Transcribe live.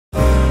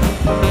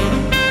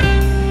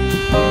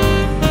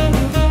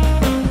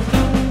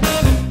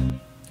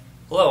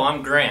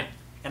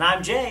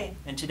I'm Jay,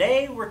 and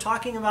today we're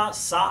talking about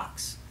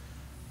socks.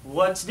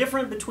 What's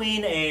different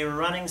between a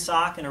running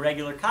sock and a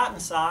regular cotton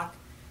sock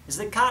is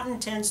that cotton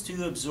tends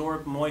to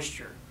absorb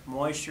moisture.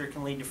 Moisture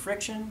can lead to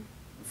friction,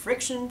 and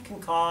friction can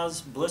cause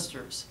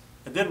blisters.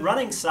 A good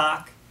running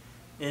sock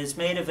is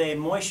made of a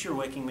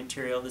moisture-wicking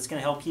material that's going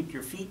to help keep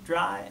your feet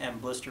dry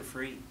and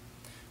blister-free.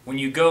 When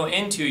you go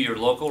into your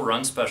local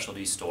run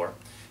specialty store,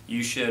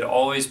 you should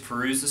always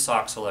peruse the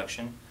sock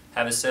selection,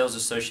 have a sales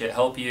associate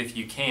help you if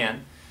you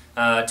can,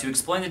 to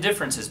explain the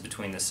differences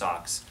between the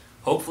socks.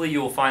 Hopefully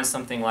you will find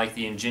something like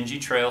the Injinji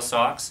Trail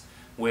socks,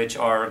 which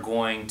are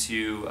going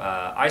to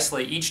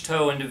isolate each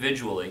toe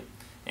individually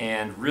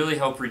and really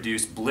help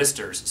reduce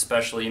blisters,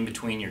 especially in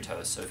between your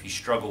toes. So if you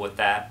struggle with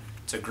that,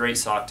 it's a great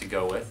sock to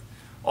go with.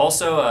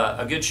 Also,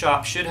 a good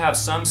shop should have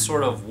some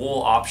sort of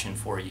wool option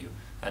for you.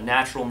 A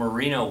natural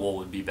merino wool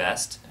would be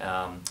best,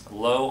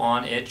 low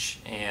on itch,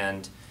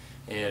 and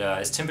it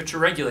is temperature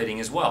regulating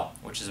as well,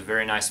 which is a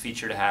very nice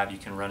feature to have. You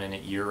can run in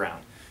it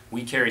year-round.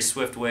 We carry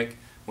Swiftwick,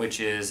 which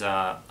is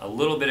a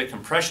little bit of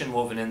compression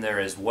woven in there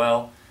as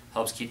well,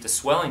 helps keep the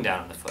swelling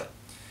down in the foot.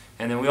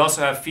 And then we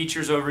also have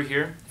Features over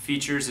here.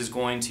 Features is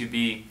going to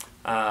be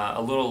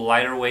a little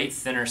lighter weight,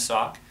 thinner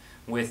sock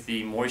with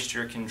the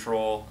moisture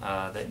control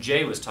that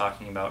Jay was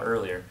talking about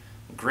earlier.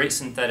 Great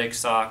synthetic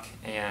sock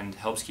and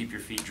helps keep your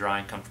feet dry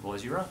and comfortable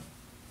as you run.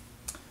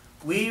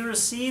 We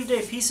received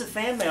a piece of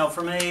fan mail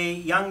from a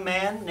young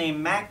man named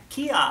Matt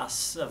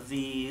Kios of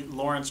the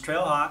Lawrence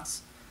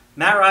Trailhawks.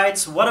 Matt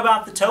writes, "What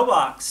about the toe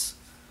box?"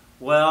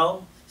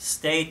 Well,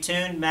 stay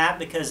tuned, Matt,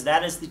 because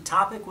that is the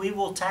topic we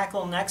will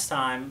tackle next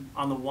time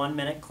on the 1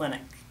 Minute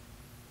Clinic.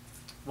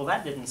 Well,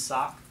 that didn't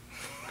suck.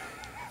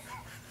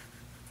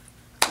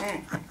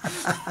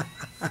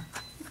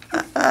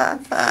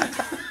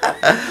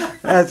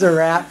 That's a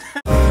wrap.